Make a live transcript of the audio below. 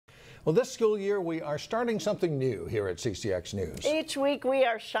Well, this school year, we are starting something new here at CCX News. Each week, we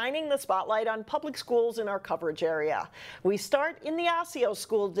are shining the spotlight on public schools in our coverage area. We start in the Osseo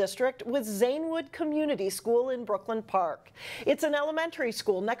School District with Zanewood Community School in Brooklyn Park. It's an elementary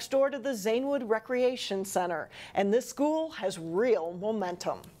school next door to the Zanewood Recreation Center, and this school has real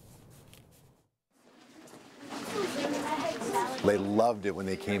momentum. They loved it when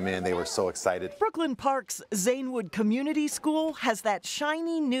they came in. They were so excited. Brooklyn Park's Zanewood Community School has that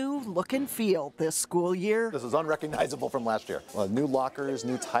shiny new look and feel this school year. This is unrecognizable from last year. New lockers,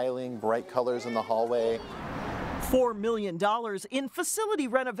 new tiling, bright colors in the hallway. $4 million in facility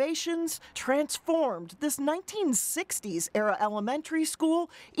renovations transformed this 1960s-era elementary school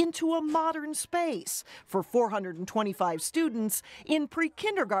into a modern space for 425 students in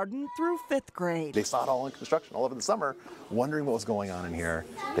pre-kindergarten through 5th grade. They saw it all in construction all over the summer, wondering what was going on in here.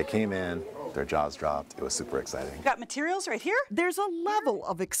 They came in, their jaws dropped. It was super exciting. Got materials right here? There's a level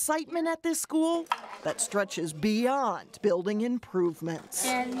of excitement at this school that stretches beyond building improvements.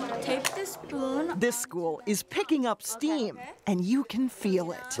 And take the spoon. This school is picking up steam, and you can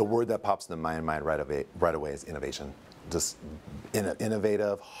feel it. The word that pops into my mind right away is innovation. Just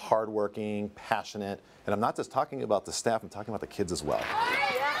innovative, hardworking, passionate. And I'm not just talking about the staff, I'm talking about the kids as well.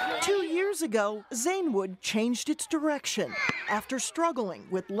 2 years ago, Zanewood changed its direction after struggling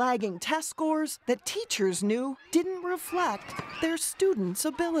with lagging test scores that teachers knew didn't reflect their students'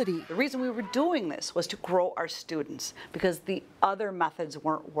 ability. The reason we were doing this was to grow our students because the other methods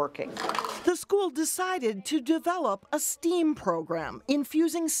weren't working. The school decided to develop a STEAM program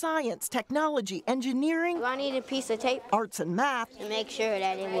infusing science, technology, engineering, I need a piece of tape arts and math to make sure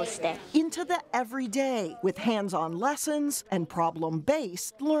that it will stay. into the everyday with hands-on lessons and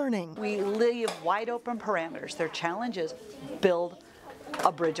problem-based learning. We leave wide open parameters. Their challenge is build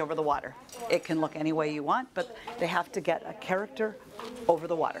a bridge over the water. It can look any way you want, but they have to get a character over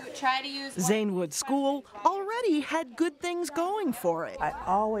the water. Try to use Zanewood School already had good things going for it. I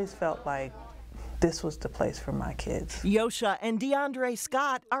always felt like this was the place for my kids. YOSHA and DEANDRE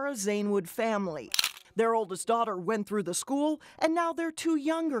Scott are a Zanewood family. Their oldest daughter went through the school, and now their two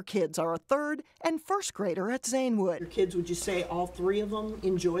younger kids are a 3rd and 1st grader at Zanewood. Your kids, would you say all 3 of them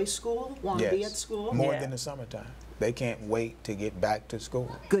enjoy school, want to be at school? More than the summertime. They can't wait to get back to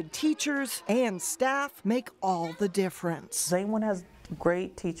school. Good teachers and staff make all the difference. Zanewood has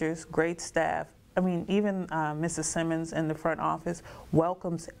great teachers, great staff. I mean, even Mrs. Simmons in the front office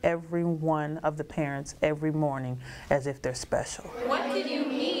welcomes every one of the parents every morning as if they're special. What did you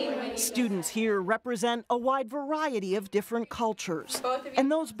mean? Students here represent a wide variety of different cultures,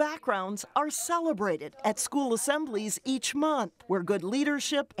 and those backgrounds are celebrated at school assemblies each month, where good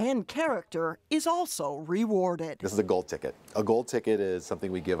leadership and character is also rewarded. This is a gold ticket. A gold ticket is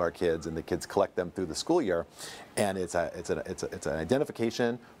something we give our kids, and the kids collect them through the school year, and it's an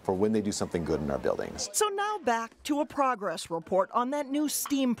identification for when they do something good in our buildings. So now back to a progress report on that new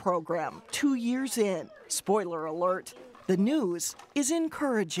STEAM program 2 years in. Spoiler alert. The news is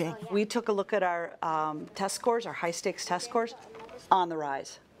encouraging. We took a look at our test scores, our high-stakes test scores, on the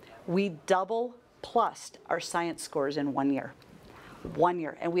rise. We double-plussed our science scores in 1 year. 1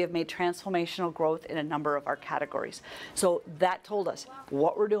 year, and we have made transformational growth in a number of our categories. So that told us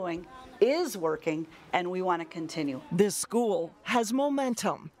what we're doing is working, and we want to continue. This school has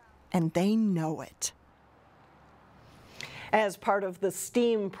momentum, and they know it. As part of the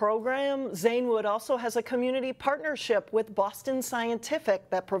STEAM program, Zanewood also has a community partnership with Boston Scientific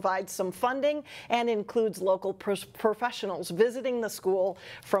that provides some funding and includes local professionals visiting the school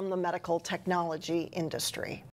from the medical technology industry.